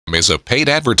is a paid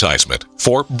advertisement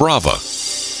for Brava.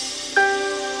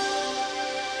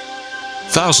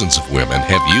 Thousands of women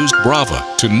have used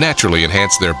Brava to naturally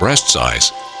enhance their breast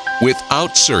size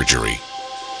without surgery.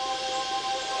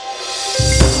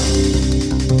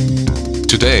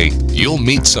 Today, you'll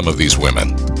meet some of these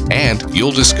women, and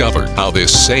you'll discover how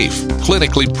this safe,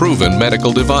 clinically proven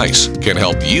medical device can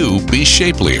help you be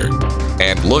shapelier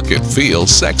and look and feel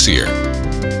sexier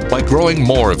by growing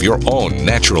more of your own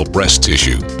natural breast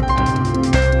tissue.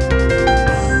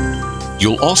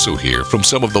 You'll also hear from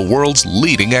some of the world's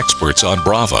leading experts on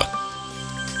Brava.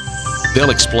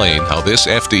 They'll explain how this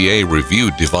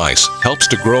FDA-reviewed device helps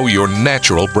to grow your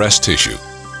natural breast tissue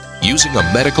using a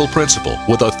medical principle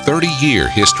with a 30-year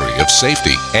history of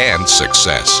safety and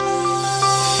success.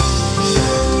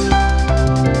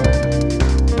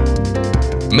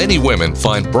 Many women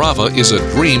find Brava is a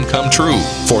dream come true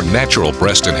for natural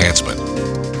breast enhancement.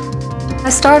 I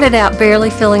started out barely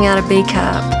filling out a B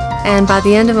cup. And by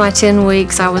the end of my 10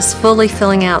 weeks, I was fully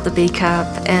filling out the B cup.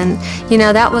 And, you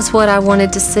know, that was what I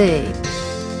wanted to see.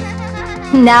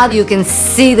 Now you can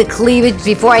see the cleavage.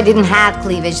 Before I didn't have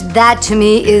cleavage. That, to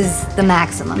me, is the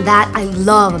maximum. That I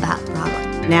love about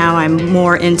Brava. Now I'm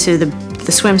more into the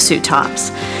swimsuit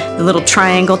tops. The little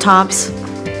triangle tops.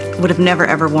 Would have never,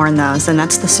 ever worn those. And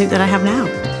that's the suit that I have now.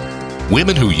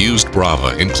 Women who used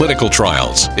Brava in clinical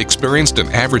trials experienced an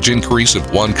average increase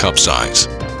of 1 cup size,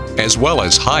 as well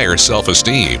as higher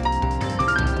self-esteem.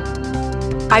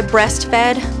 I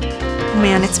breastfed,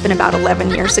 man, it's been about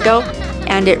 11 years ago,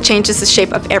 and it changes the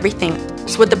shape of everything.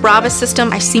 So with the Brava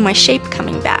system, I see my shape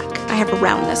coming back. I have a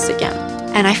roundness again.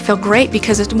 And I feel great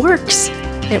because it works.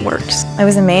 It works. It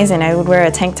was amazing. I would wear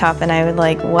a tank top and I would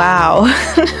like, wow.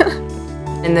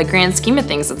 In the grand scheme of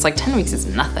things, it's like 10 weeks is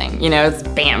nothing, you know, it's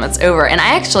bam, it's over. And I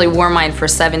actually wore mine for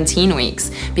 17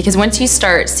 weeks because once you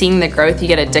start seeing the growth, you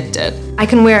get addicted. I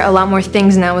can wear a lot more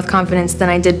things now with confidence than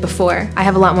I did before. I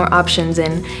have a lot more options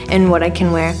in what I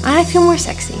can wear. I feel more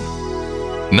sexy.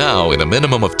 Now, in a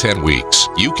minimum of 10 weeks,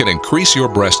 you can increase your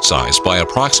breast size by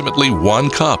approximately 1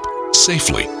 cup,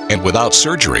 safely and without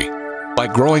surgery, by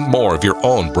growing more of your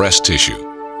own breast tissue.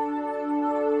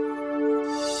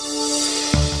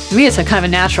 To me, it's a kind of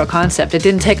a natural concept. It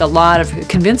didn't take a lot of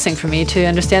convincing for me to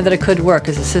understand that it could work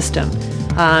as a system.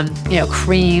 You know,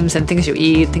 creams and things you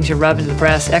eat, things you rub into the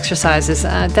breast, exercises,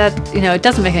 it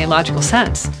doesn't make any logical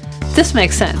sense. This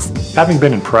makes sense. Having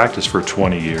been in practice for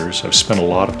 20 years, I've spent a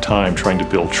lot of time trying to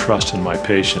build trust in my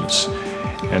patients.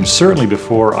 And certainly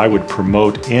before I would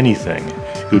promote anything,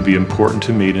 it would be important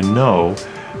to me to know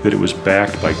that it was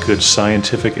backed by good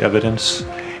scientific evidence.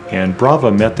 And Brava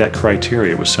met that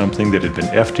criteria. It was something that had been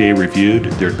FDA reviewed,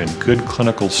 there had been good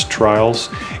clinical trials,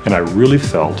 and I really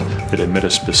felt that it met a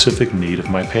specific need of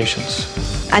my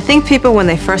patients. I think people, when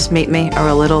they first meet me, are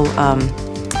a little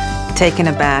taken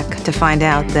aback to find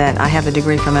out that I have a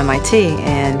degree from MIT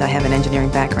and I have an engineering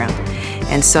background.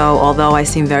 And so, although I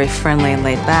seem very friendly and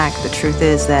laid back, the truth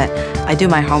is that I do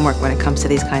my homework when it comes to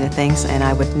these kind of things, and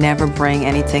I would never bring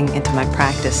anything into my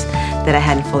practice that I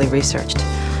hadn't fully researched.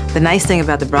 The nice thing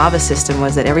about the Brava system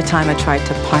was that every time I tried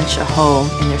to punch a hole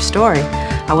in their story,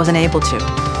 I wasn't able to.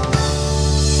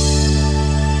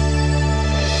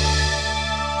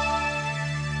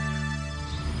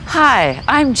 Hi,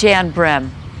 I'm Jan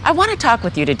Brehm. I want to talk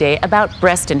with you today about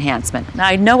breast enhancement. Now,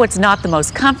 I know it's not the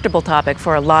most comfortable topic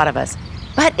for a lot of us,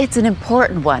 but it's an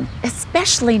important one,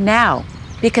 especially now,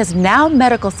 because now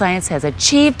medical science has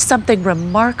achieved something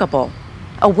remarkable.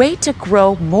 A way to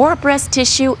grow more breast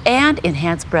tissue and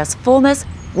enhance breast fullness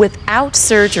without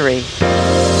surgery.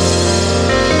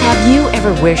 Have you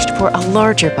ever wished for a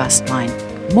larger bust line,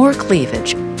 more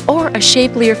cleavage, or a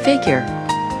shapelier figure?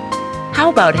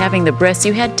 How about having the breasts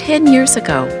you had 10 years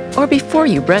ago or before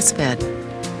you breastfed?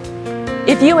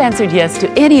 If you answered yes to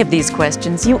any of these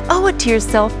questions, you owe it to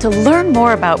yourself to learn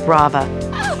more about Brava.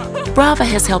 Brava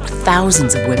has helped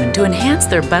thousands of women to enhance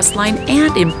their bust line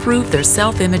and improve their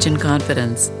self-image and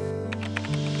confidence.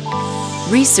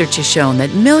 Research has shown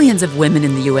that millions of women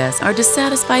in the U.S. are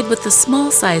dissatisfied with the small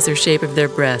size or shape of their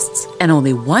breasts, and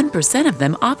only 1% of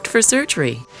them opt for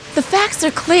surgery. The facts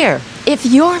are clear. If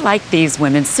you're like these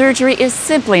women, surgery is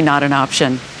simply not an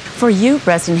option. For you,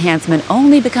 breast enhancement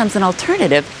only becomes an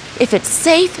alternative if it's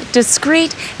safe,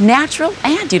 discreet, natural,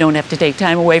 and you don't have to take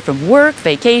time away from work,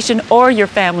 vacation, or your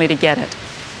family to get it.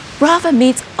 Brava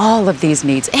meets all of these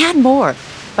needs and more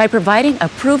by providing a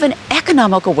proven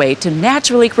economical way to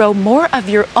naturally grow more of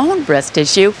your own breast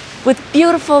tissue with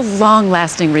beautiful,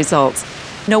 long-lasting results.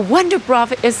 No wonder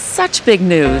Brava is such big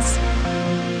news.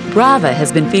 Brava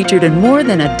has been featured in more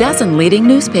than a dozen leading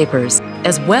newspapers,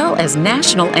 as well as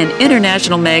national and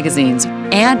international magazines,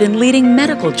 and in leading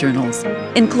medical journals,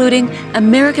 including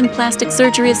American Plastic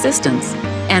Surgery Assistants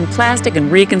and Plastic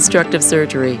and Reconstructive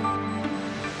Surgery.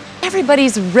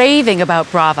 Everybody's raving about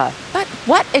Brava, but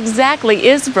what exactly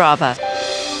is Brava?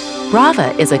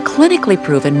 Brava is a clinically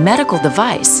proven medical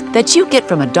device that you get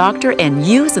from a doctor and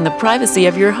use in the privacy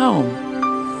of your home.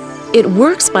 It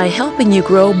works by helping you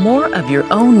grow more of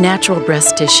your own natural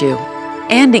breast tissue,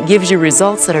 and it gives you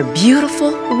results that are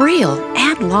beautiful, real,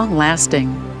 and long-lasting.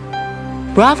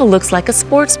 Brava looks like a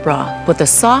sports bra with a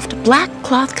soft black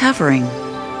cloth covering.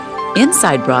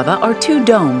 Inside Brava are 2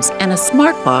 domes and a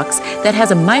smart box that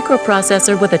has a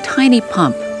microprocessor with a tiny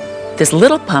pump. This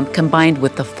little pump combined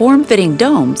with the form-fitting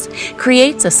domes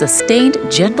creates a sustained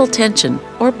gentle tension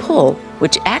or pull,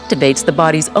 which activates the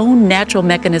body's own natural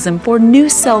mechanism for new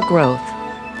cell growth.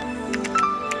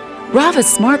 Brava's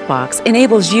Smart Box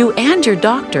enables you and your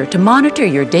doctor to monitor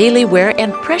your daily wear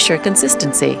and pressure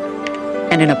consistency.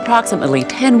 And in approximately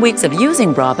 10 weeks of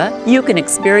using Brava, you can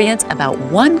experience about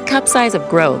 1 cup size of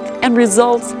growth and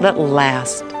results that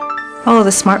last. Oh,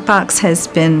 the Smart Box has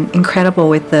been incredible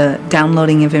with the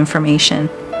downloading of information.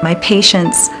 My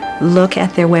patients look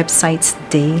at their websites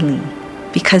daily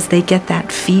because they get that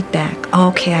feedback. Oh,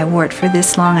 okay, I wore it for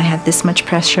this long, I had this much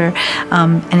pressure,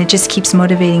 and it just keeps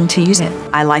motivating to use it.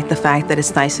 I like the fact that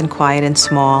it's nice and quiet and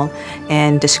small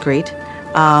and discreet.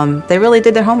 They really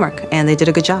did their homework and they did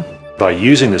a good job. By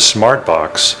using the Smart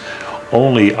Box,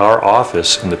 only our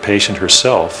office and the patient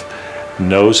herself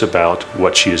knows about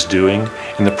what she is doing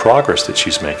and the progress that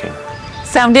she's making.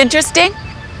 Sound interesting?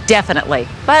 Definitely.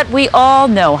 But we all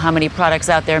know how many products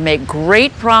out there make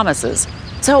great promises.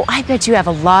 So I bet you have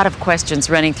a lot of questions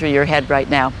running through your head right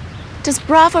now. Does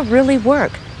Brava really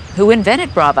work? Who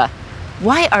invented Brava?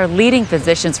 Why are leading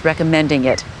physicians recommending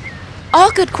it?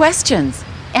 All good questions.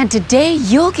 And today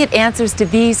you'll get answers to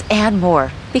these and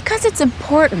more, because it's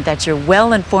important that you're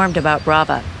well informed about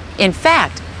Brava. In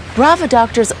fact, Brava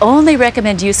doctors only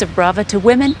recommend use of Brava to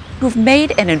women who've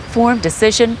made an informed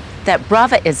decision that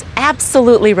Brava is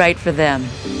absolutely right for them.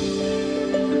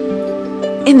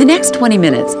 In the next 20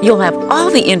 minutes, you'll have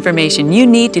all the information you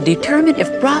need to determine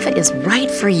if Brava is right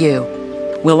for you.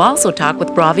 We'll also talk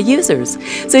with Brava users,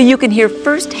 so you can hear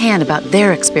firsthand about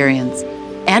their experience.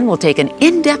 And we'll take an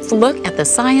in-depth look at the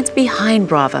science behind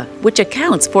Brava, which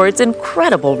accounts for its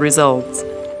incredible results.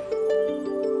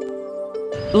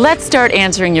 Let's start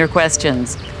answering your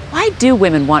questions. Why do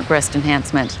women want breast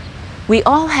enhancement? We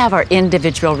all have our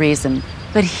individual reason,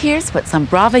 but here's what some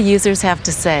Brava users have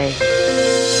to say.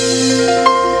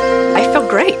 I feel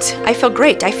great. I feel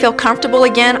great. I feel comfortable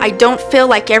again. I don't feel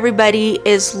like everybody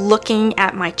is looking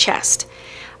at my chest.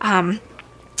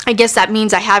 I guess that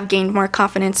means I have gained more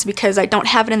confidence because I don't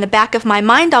have it in the back of my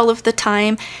mind all of the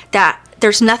time that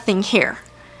there's nothing here.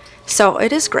 So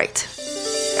it is great.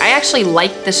 I actually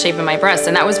like the shape of my breasts,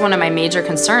 and that was one of my major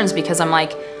concerns because I'm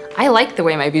like, I like the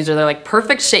way my boobs are. They're like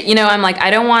perfect shape. You know, I'm like, I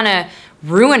don't want to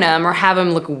ruin them or have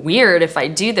them look weird if I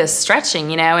do this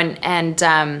stretching, you know,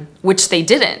 and which they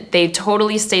didn't. They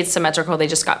totally stayed symmetrical. They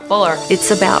just got fuller. It's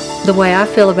about the way I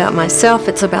feel about myself.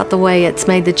 It's about the way it's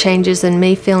made the changes in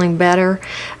me feeling better,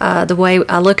 the way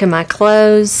I look in my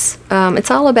clothes. It's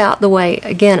all about the way,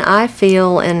 again, I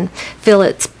feel and feel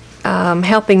it's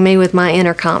helping me with my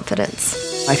inner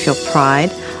confidence. I feel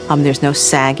pride. There's no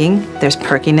sagging. There's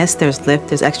perkiness. There's lift.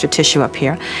 There's extra tissue up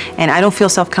here. And I don't feel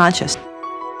self-conscious.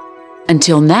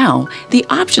 Until now, the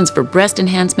options for breast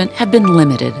enhancement have been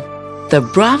limited. The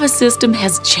Brava system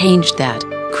has changed that,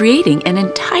 creating an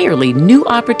entirely new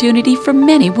opportunity for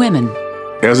many women.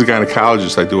 As a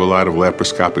gynecologist, I do a lot of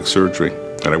laparoscopic surgery,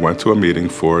 and I went to a meeting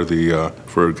for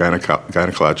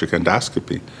gynecologic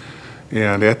endoscopy.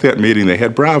 And at that meeting, they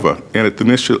had Brava, and it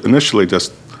initially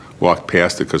just walked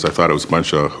past it because I thought it was a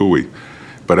bunch of hooey.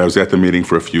 But I was at the meeting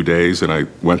for a few days, and I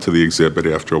went to the exhibit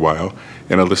after a while,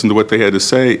 and I listened to what they had to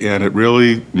say, and it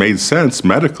really made sense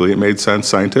medically. It made sense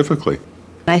scientifically.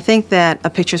 I think that a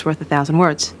picture's worth 1,000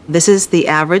 words. This is the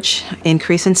average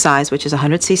increase in size, which is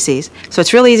 100 cc's. So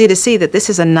it's really easy to see that this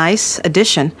is a nice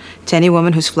addition to any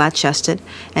woman who's flat-chested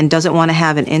and doesn't want to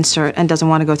have an insert and doesn't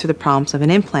want to go through the problems of an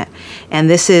implant. And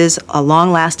this is a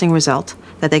long-lasting result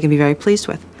that they can be very pleased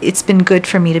with. It's been good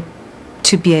for me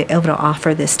to be able to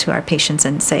offer this to our patients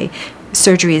and say,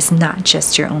 surgery is not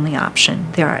just your only option.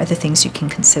 There are other things you can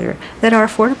consider that are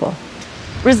affordable.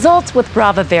 Results with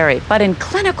Brava vary, but in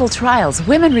clinical trials,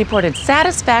 women reported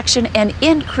satisfaction and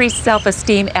increased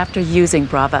self-esteem after using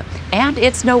Brava. And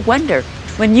it's no wonder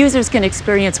when users can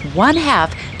experience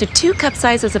 1/2 to 2 cup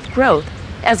sizes of growth,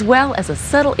 as well as a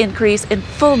subtle increase in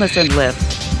fullness and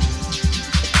lift.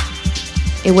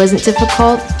 It wasn't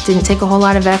difficult, didn't take a whole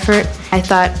lot of effort. I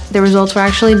thought the results were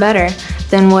actually better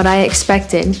than what I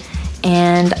expected,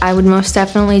 and I would most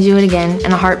definitely do it again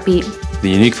in a heartbeat. The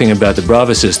unique thing about the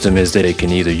Brava system is that it can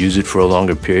either use it for a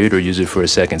longer period or use it for a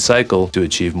second cycle to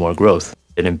achieve more growth.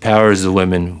 It empowers the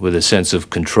women with a sense of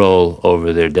control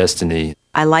over their destiny.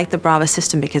 I like the Brava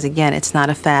system because, again, it's not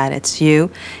a fad, it's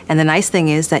you. And the nice thing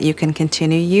is that you can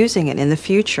continue using it in the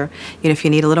future. You know, if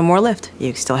you need a little more lift,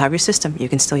 you still have your system, you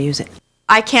can still use it.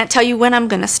 I can't tell you when I'm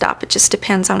going to stop. It just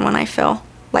depends on when I feel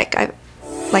like I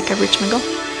reach my goal.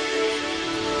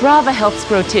 Brava helps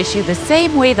grow tissue the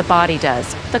same way the body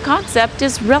does. The concept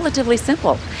is relatively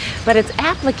simple, but its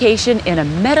application in a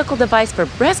medical device for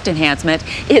breast enhancement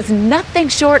is nothing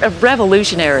short of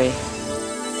revolutionary.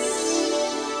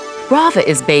 Brava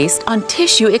is based on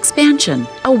tissue expansion,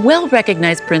 a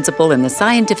well-recognized principle in the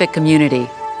scientific community.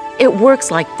 It works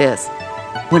like this.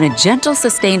 When a gentle,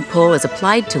 sustained pull is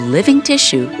applied to living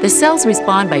tissue, the cells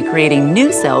respond by creating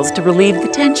new cells to relieve the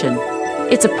tension.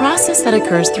 It's a process that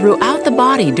occurs throughout the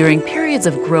body during periods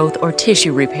of growth or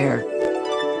tissue repair.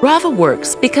 Brava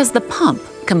works because the pump,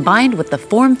 combined with the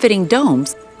form-fitting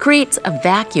domes, creates a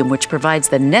vacuum which provides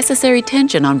the necessary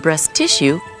tension on breast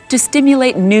tissue to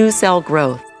stimulate new cell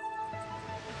growth.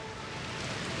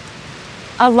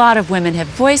 A lot of women have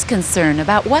voiced concern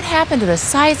about what happened to the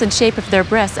size and shape of their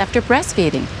breasts after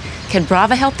breastfeeding. Can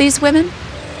Brava help these women?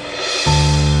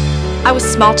 I was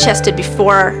small-chested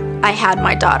before I had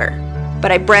my daughter,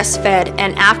 but I breastfed,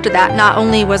 and after that, not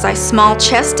only was I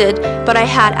small-chested, but I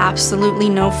had absolutely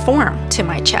no form to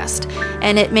my chest.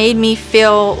 And it made me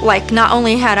feel like not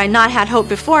only had I not had hope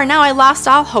before, now I lost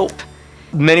all hope.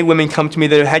 Many women come to me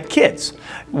that have had kids.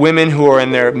 Women who are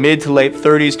in their mid to late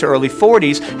 30s to early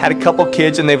 40s had a couple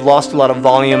kids and they've lost a lot of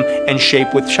volume and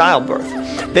shape with childbirth.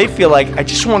 They feel like, I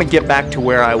just want to get back to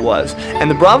where I was.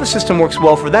 And the Brava system works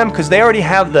well for them because they already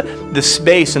have the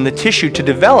space and the tissue to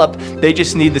develop. They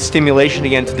just need the stimulation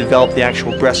again to develop the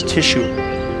actual breast tissue.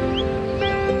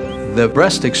 The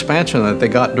breast expansion that they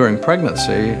got during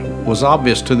pregnancy was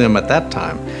obvious to them at that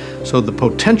time. So the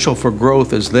potential for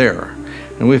growth is there.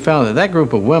 And we found that that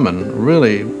group of women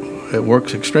really, it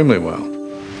works extremely well.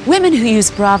 Women who use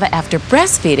Brava after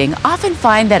breastfeeding often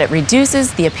find that it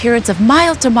reduces the appearance of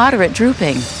mild to moderate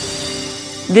drooping.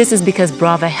 This is because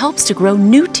Brava helps to grow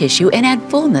new tissue and add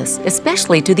fullness,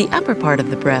 especially to the upper part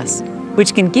of the breast,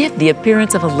 which can give the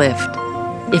appearance of a lift.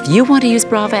 If you want to use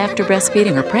Brava after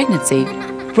breastfeeding or pregnancy,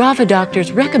 Brava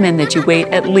doctors recommend that you wait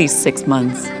at least 6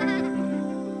 months.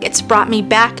 It's brought me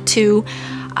back to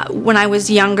when I was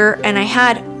younger, and I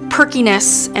had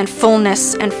perkiness and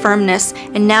fullness and firmness,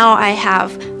 and now I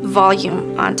have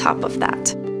volume on top of that.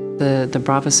 The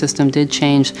Brava system did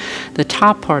change the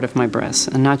top part of my breast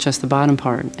and not just the bottom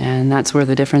part, and that's where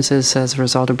the difference is as a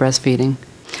result of breastfeeding.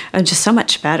 Just so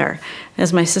much better.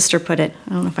 As my sister put it,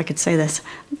 I don't know if I could say this,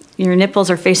 your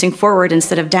nipples are facing forward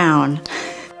instead of down.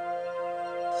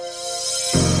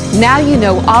 Now you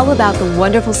know all about the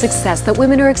wonderful success that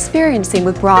women are experiencing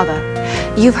with Brava.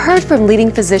 You've heard from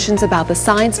leading physicians about the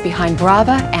science behind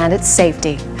Brava and its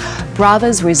safety.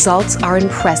 Brava's results are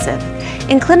impressive.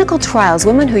 In clinical trials,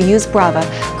 women who use Brava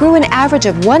grew an average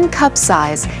of 1 cup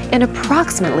size in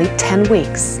approximately 10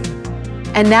 weeks.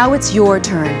 And now it's your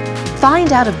turn.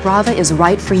 Find out if Brava is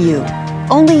right for you.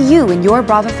 Only you and your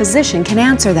Brava physician can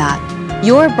answer that.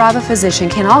 Your Brava physician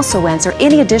can also answer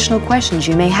any additional questions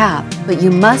you may have, but you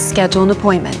must schedule an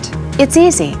appointment. It's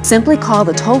easy. Simply call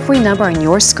the toll-free number on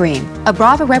your screen. A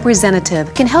Brava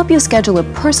representative can help you schedule a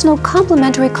personal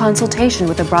complimentary consultation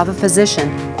with a Brava physician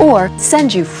or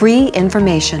send you free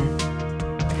information.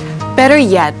 Better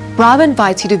yet, Brava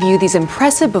invites you to view these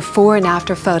impressive before and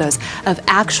after photos of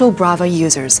actual Brava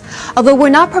users. Although we're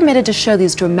not permitted to show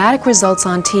these dramatic results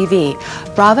on TV,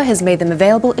 Brava has made them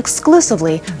available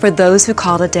exclusively for those who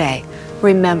call today.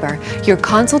 Remember, your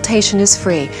consultation is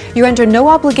free. You're under no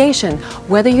obligation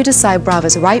whether you decide Brava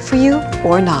is right for you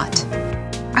or not.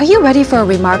 Are you ready for a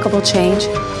remarkable change?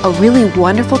 A really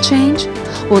wonderful change?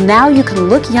 Well, now you can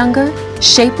look younger,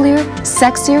 shapelier,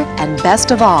 sexier, and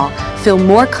best of all, feel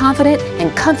more confident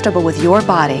and comfortable with your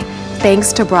body,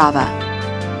 thanks to Brava.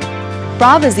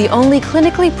 Brava is the only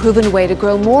clinically proven way to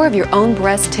grow more of your own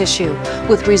breast tissue,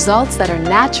 with results that are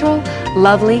natural,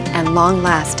 lovely, and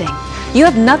long-lasting. You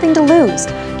have nothing to lose.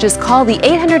 Just call the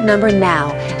 800 number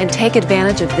now and take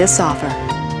advantage of this offer.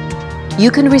 You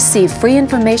can receive free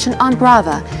information on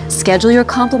Brava, schedule your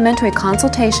complimentary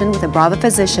consultation with a Brava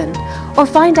physician, or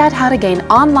find out how to gain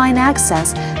online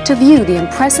access to view the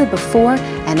impressive before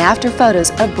and after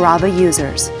photos of Brava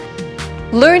users.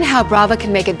 Learn how Brava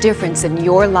can make a difference in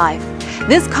your life.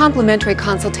 This complimentary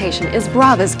consultation is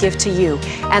Brava's gift to you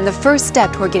and the first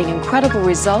step toward getting incredible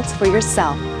results for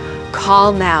yourself.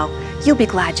 Call now. You'll be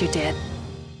glad you did.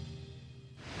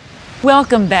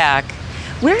 Welcome back.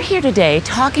 We're here today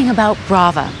talking about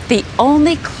Brava, the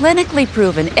only clinically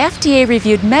proven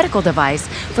FDA-reviewed medical device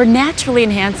for naturally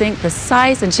enhancing the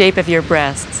size and shape of your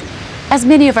breasts. As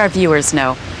many of our viewers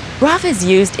know, Brava is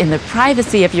used in the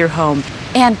privacy of your home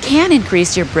and can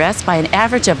increase your breasts by an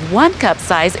average of 1 cup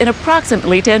size in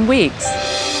approximately 10 weeks.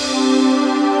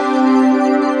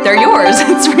 They're yours.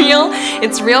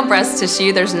 It's real breast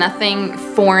tissue. There's nothing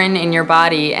foreign in your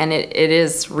body, and it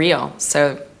is real.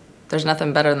 So there's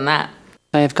nothing better than that.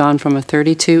 I have gone from a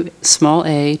 32 small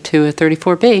a to a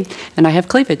 34B, and I have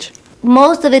cleavage.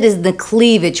 Most of it is the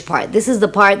cleavage part. This is the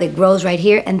part that grows right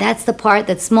here, and that's the part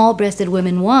that small-breasted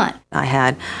women want. I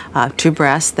had 2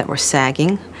 breasts that were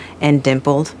sagging and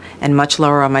dimpled and much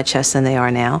lower on my chest than they are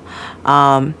now.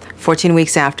 14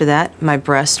 weeks after that, my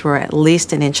breasts were at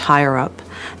least an inch higher up.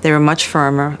 They were much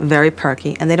firmer, very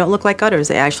perky, and they don't look like udders.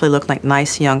 They actually look like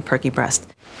nice, young, perky breasts.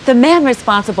 The man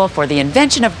responsible for the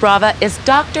invention of Brava is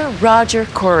Dr. Roger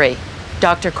Corey.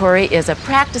 Dr. Corey is a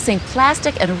practicing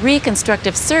plastic and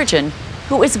reconstructive surgeon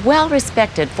who is well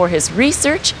respected for his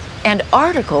research and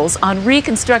articles on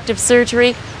reconstructive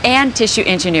surgery and tissue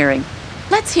engineering.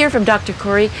 Let's hear from Dr.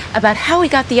 Corey about how he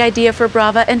got the idea for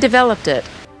Brava and developed it.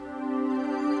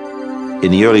 In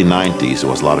the early 90s,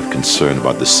 there was a lot of concern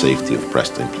about the safety of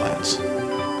breast implants.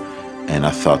 And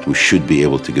I thought we should be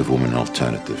able to give women an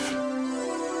alternative.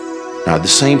 Now, at the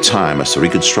same time, as a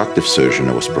reconstructive surgeon,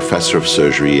 I was professor of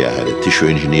surgery, I had a tissue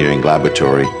engineering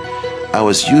laboratory. I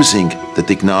was using the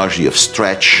technology of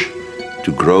stretch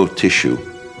to grow tissue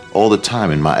all the time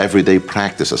in my everyday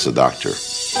practice as a doctor.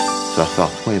 So I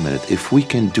thought, wait a minute, if we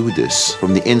can do this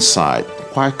from the inside,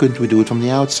 why couldn't we do it from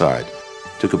the outside?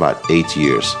 It took about 8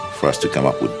 years for us to come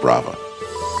up with Brava.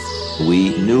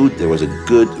 We knew there was a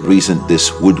good reason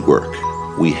this would work.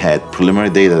 We had preliminary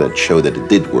data that showed that it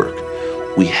did work.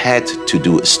 We had to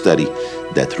do a study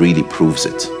that really proves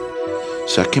it.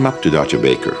 So I came up to Dr.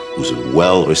 Baker, who's a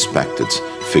well-respected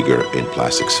figure in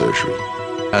plastic surgery.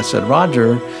 I said,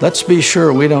 Roger, let's be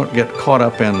sure we don't get caught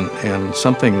up in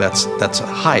something that's a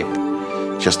hype.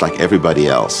 Just like everybody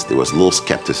else, there was a little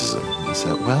skepticism. I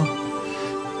said, well,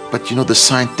 but you know, the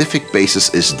scientific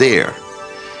basis is there.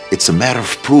 It's a matter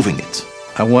of proving it.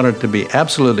 I wanted to be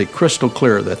absolutely crystal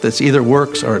clear that this either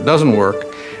works or it doesn't work,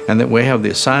 and that we have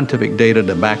the scientific data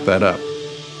to back that up.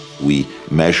 We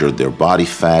measured their body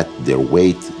fat, their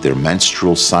weight, their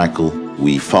menstrual cycle.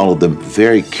 We followed them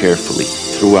very carefully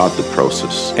throughout the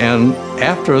process. And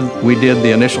after we did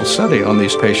the initial study on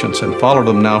these patients and followed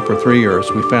them now for 3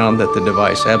 years, we found that the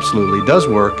device absolutely does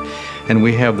work, and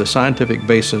we have the scientific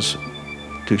basis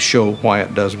to show why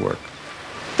it does work.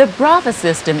 The Brava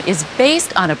system is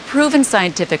based on a proven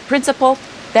scientific principle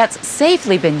that's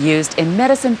safely been used in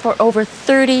medicine for over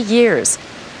 30 years.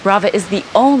 Brava is the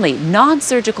only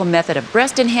non-surgical method of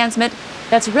breast enhancement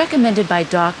that's recommended by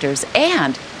doctors,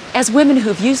 and as women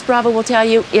who've used Brava will tell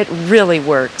you, it really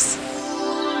works.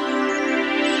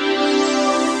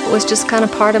 It was just kind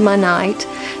of part of my night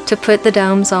to put the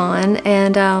domes on,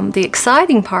 and the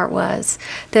exciting part was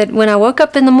that when I woke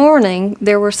up in the morning,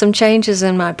 there were some changes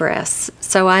in my breasts.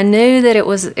 So I knew that it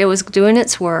was doing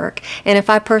its work, and if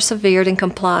I persevered and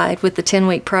complied with the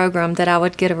 10-week program, that I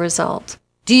would get a result.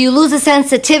 Do you lose the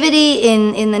sensitivity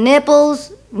in the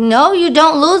nipples? No, you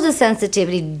don't lose the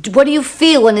sensitivity. What do you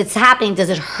feel when it's happening? Does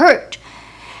it hurt?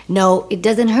 No, it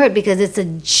doesn't hurt because it's a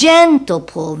gentle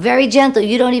pull, very gentle.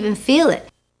 You don't even feel it.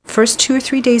 First 2 or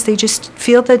 3 days, they just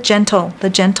feel the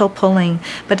gentle pulling.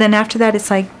 But then after that,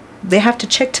 it's like they have to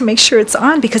check to make sure it's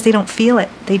on because they don't feel it.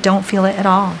 They don't feel it at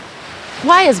all.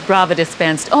 Why is Brava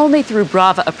dispensed only through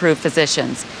Brava-approved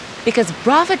physicians? Because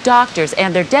Brava doctors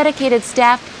and their dedicated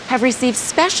staff have received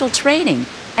special training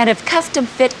and have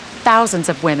custom-fit thousands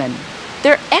of women.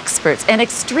 They're experts and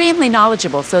extremely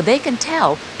knowledgeable, so they can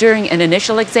tell during an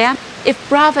initial exam if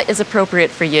Brava is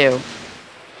appropriate for you.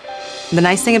 The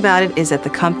nice thing about it is that the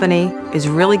company is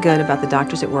really good about the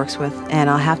doctors it works with, and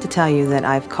I'll have to tell you that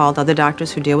I've called other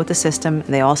doctors who deal with the system,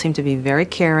 and they all seem to be very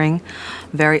caring,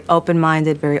 very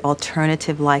open-minded, very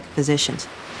alternative-like physicians.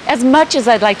 As much as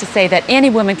I'd like to say that any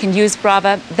woman can use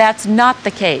Brava, that's not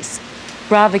the case.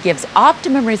 Brava gives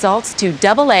optimum results to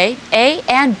AA, A,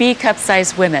 and B cup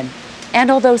size women. And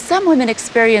although some women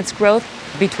experience growth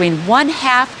between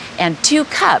 1/2 and 2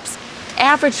 cups,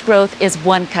 average growth is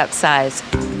 1 cup size.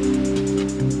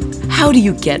 How do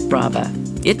you get Brava?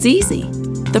 It's easy.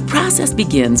 The process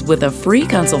begins with a free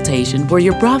consultation where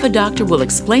your Brava doctor will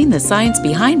explain the science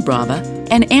behind Brava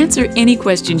and answer any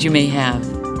questions you may have.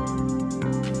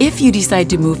 If you decide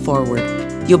to move forward,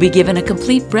 you'll be given a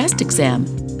complete breast exam,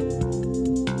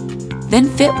 then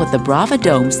fit with the Brava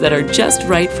domes that are just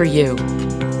right for you.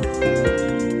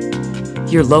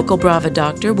 Your local Brava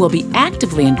doctor will be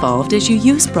actively involved as you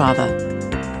use Brava,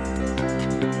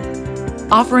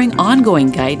 offering ongoing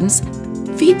guidance,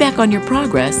 feedback on your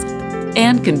progress,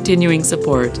 and continuing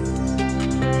support.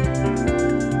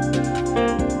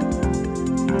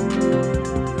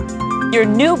 Your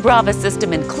new Brava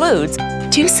system includes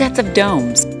 2 sets of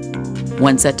domes,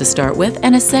 1 set to start with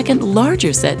and a second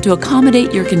larger set to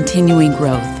accommodate your continuing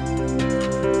growth.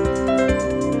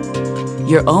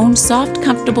 Your own soft,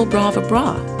 comfortable Brava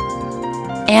bra,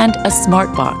 and a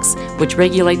smart box, which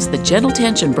regulates the gentle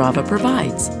tension Brava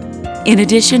provides. In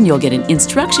addition, you'll get an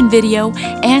instruction video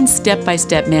and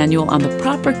step-by-step manual on the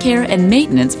proper care and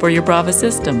maintenance for your Brava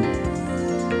system.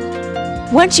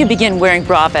 Once you begin wearing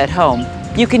Brava at home,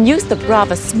 you can use the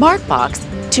Brava Smart Box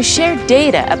to share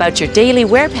data about your daily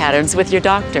wear patterns with your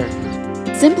doctor.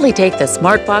 Simply take the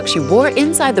Smart Box you wore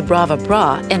inside the Brava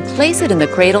bra and place it in the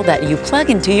cradle that you plug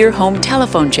into your home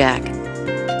telephone jack.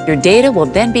 Your data will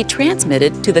then be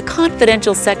transmitted to the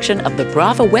confidential section of the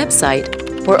Brava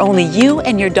website where only you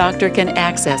and your doctor can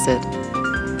access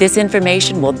it. This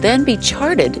information will then be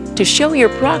charted to show your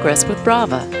progress with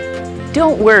Brava.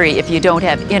 Don't worry if you don't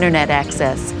have internet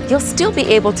access. You'll still be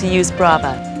able to use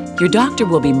Brava. Your doctor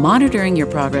will be monitoring your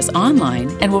progress online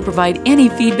and will provide any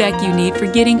feedback you need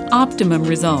for getting optimum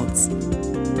results.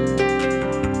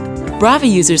 Brava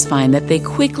users find that they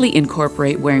quickly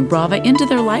incorporate wearing Brava into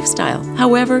their lifestyle.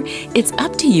 However, it's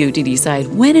up to you to decide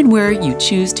when and where you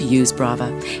choose to use Brava.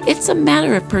 It's a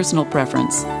matter of personal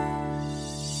preference.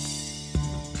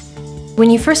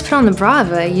 When you first put on the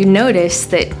Brava, you notice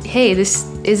that, hey, this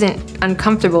isn't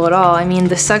uncomfortable at all. I mean,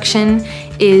 the suction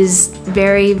is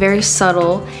very, very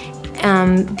subtle.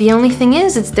 The only thing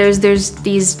is, there's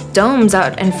these domes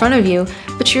out in front of you,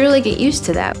 but you really get used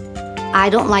to that. I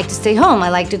don't like to stay home, I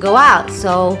like to go out.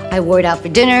 So I wore it out for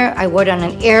dinner, I wore it on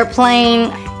an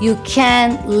airplane. You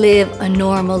can live a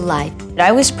normal life.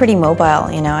 I was pretty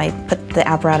mobile, you know, I put the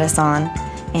apparatus on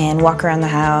and walk around the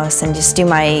house and just do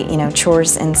my,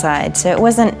 chores inside. So it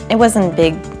wasn't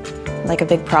big, like a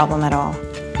big problem at all.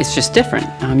 It's just different.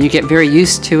 You get very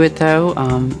used to it though,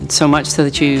 so much so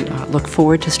that you look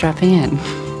forward to strapping in.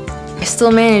 I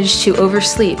still manage to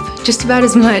oversleep just about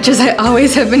as much as I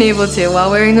always have been able to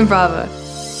while wearing the Brava.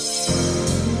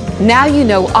 Now you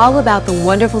know all about the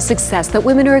wonderful success that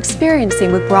women are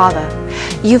experiencing with Brava.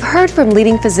 You've heard from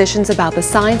leading physicians about the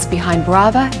science behind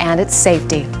Brava and its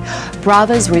safety.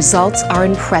 Brava's results are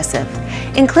impressive.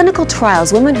 In clinical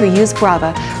trials, women who use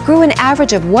Brava grew an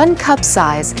average of 1 cup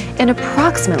size in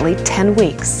approximately 10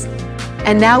 weeks.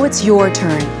 And now it's your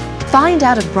turn. Find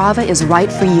out if Brava is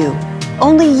right for you.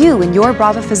 Only you and your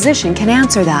Brava physician can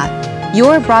answer that.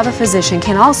 Your Brava physician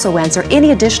can also answer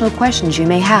any additional questions you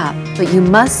may have, but you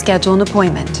must schedule an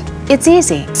appointment. It's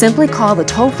easy. Simply call the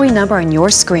toll-free number on your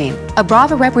screen. A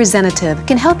Brava representative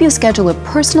can help you schedule a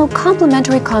personal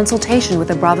complimentary consultation with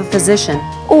a Brava physician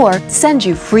or send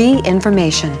you free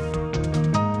information.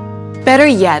 Better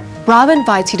yet, Brava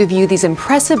invites you to view these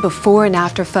impressive before and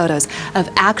after photos of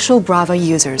actual Brava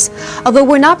users. Although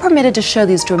we're not permitted to show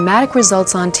these dramatic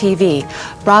results on TV,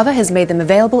 Brava has made them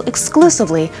available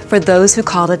exclusively for those who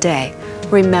call today.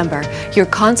 Remember, your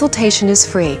consultation is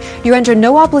free. You're under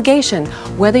no obligation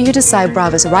whether you decide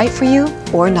Brava is right for you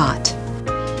or not.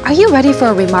 Are you ready for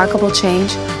a remarkable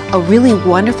change? A really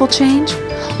wonderful change?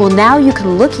 Well, now you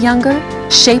can look younger,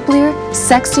 shapelier,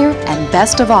 sexier, and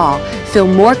best of all, feel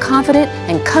more confident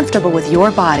and comfortable with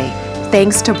your body,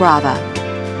 thanks to Brava.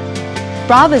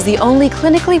 Brava is the only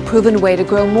clinically proven way to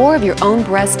grow more of your own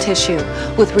breast tissue,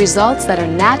 with results that are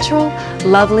natural,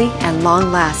 lovely, and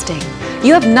long-lasting.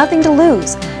 You have nothing to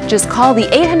lose. Just call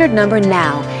the 800 number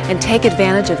now and take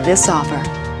advantage of this offer.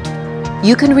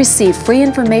 You can receive free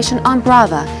information on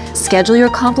Brava, schedule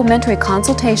your complimentary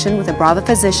consultation with a Brava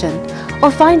physician, or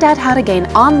find out how to gain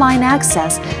online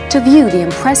access to view the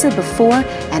impressive before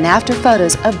and after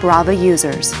photos of Brava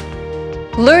users.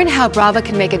 Learn how Brava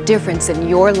can make a difference in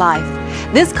your life.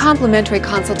 This complimentary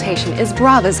consultation is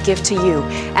Brava's gift to you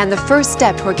and the first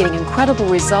step toward getting incredible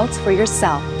results for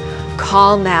yourself.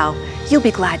 Call now. You'll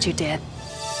be glad you did.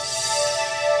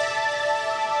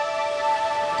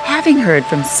 Having heard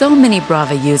from so many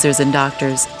Brava users and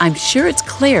doctors, I'm sure it's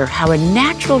clear how a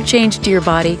natural change to your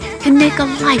body can make a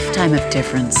lifetime of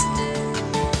difference.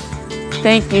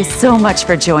 Thank you so much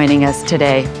for joining us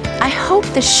today. I hope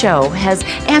the show has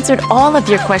answered all of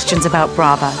your questions about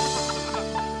Brava.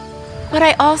 But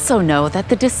I also know that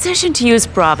the decision to use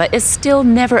Brava is still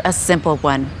never a simple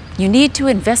one. You need to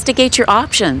investigate your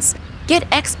options, get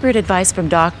expert advice from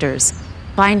doctors,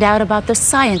 find out about the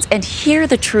science, and hear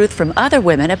the truth from other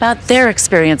women about their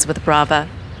experience with Brava.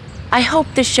 I hope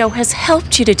this show has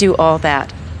helped you to do all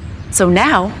that. So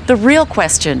now, the real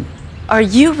question. Are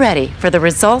you ready for the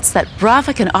results that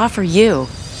Brava can offer you?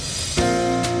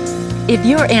 If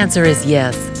your answer is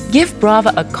yes, give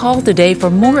Brava a call today for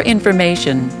more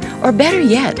information. Or better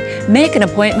yet, make an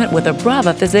appointment with a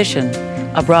Brava physician.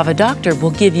 A Brava doctor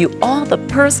will give you all the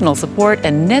personal support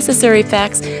and necessary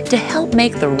facts to help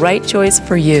make the right choice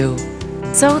for you.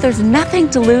 So there's nothing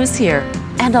to lose here,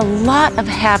 and a lot of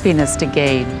happiness to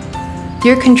gain.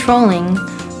 You're controlling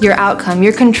your outcome.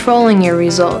 You're controlling your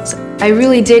results. I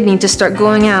really did need to start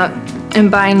going out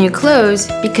and buying new clothes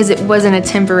because it wasn't a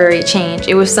temporary change.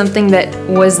 It was something that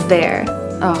was there.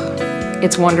 Oh,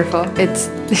 it's wonderful. It's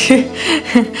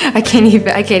I can't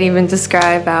even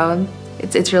describe how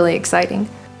it's really exciting.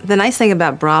 The nice thing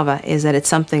about Brava is that it's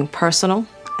something personal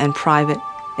and private.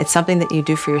 It's something that you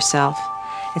do for yourself.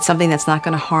 It's something that's not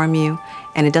going to harm you,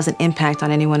 and it doesn't impact on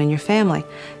anyone in your family.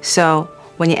 So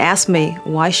when you ask me,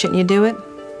 why shouldn't you do it?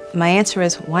 My answer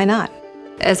is, why not?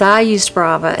 As I used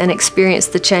Brava and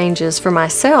experienced the changes for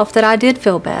myself, that I did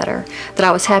feel better, that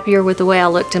I was happier with the way I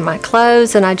looked in my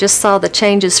clothes, and I just saw the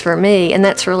changes for me, and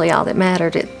that's really all that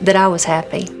mattered, that I was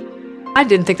happy. I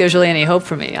didn't think there was really any hope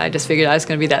for me. I just figured I was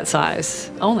going to be that size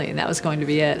only, and that was going to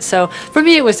be it. So for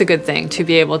me, it was a good thing to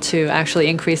be able to actually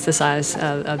increase the size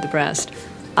of the breast.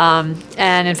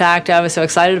 And in fact, I was so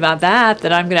excited about that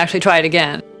I'm going to actually try it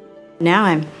again. Now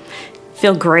I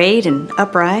feel great and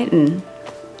upright and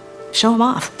show them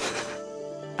off.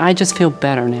 I just feel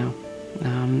better now.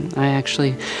 I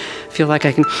actually feel like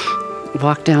I can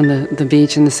walk down the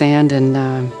beach in the sand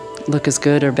and look as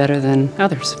good or better than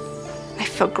others. I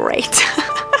feel great.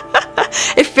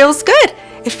 It feels good.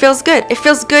 It feels good. It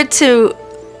feels good to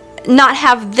not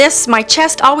have my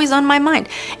chest always on my mind.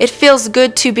 It feels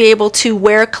good to be able to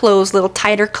wear clothes, little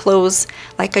tighter clothes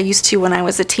like I used to when I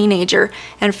was a teenager,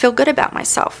 and feel good about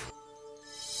myself.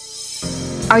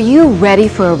 Are you ready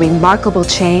for a remarkable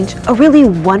change, a really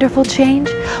wonderful change?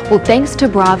 Well, thanks to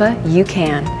Brava, you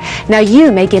can. Now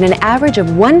you may get an average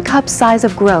of 1 cup size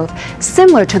of growth,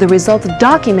 similar to the results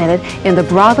documented in the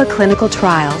Brava clinical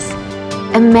trials.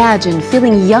 Imagine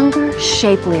feeling younger,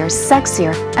 shapelier,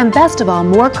 sexier, and best of all,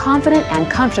 more confident and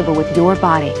comfortable with your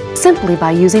body, simply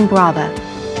by using Brava.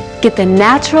 Get the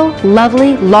natural,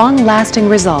 lovely, long-lasting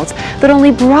results that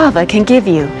only Brava can give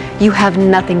you. You have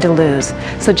nothing to lose,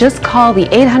 so just call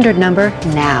the 800 number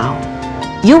now.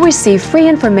 You'll receive free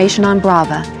information on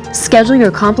Brava, schedule your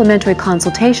complimentary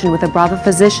consultation with a Brava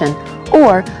physician,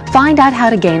 or find out how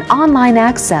to gain online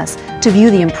access to view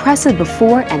the impressive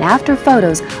before and after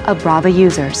photos of Brava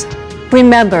users.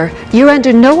 Remember, you're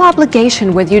under no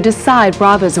obligation whether you decide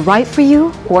Brava is right for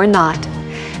you or not.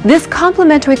 This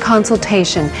complimentary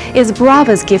consultation is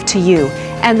Brava's gift to you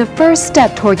and the first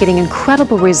step toward getting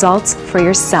incredible results for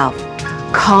yourself.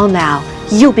 Call now.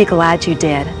 You'll be glad you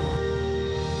did.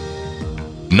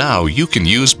 Now you can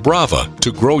use Brava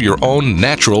to grow your own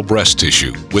natural breast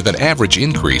tissue with an average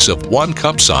increase of 1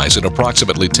 cup size in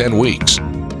approximately 10 weeks.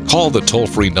 Call the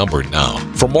toll-free number now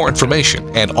for more information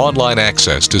and online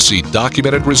access to see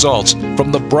documented results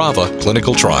from the Brava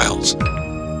clinical trials.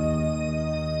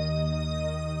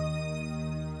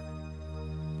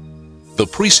 The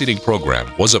preceding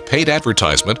program was a paid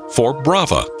advertisement for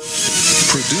Brava,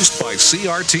 produced by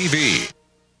CRTV.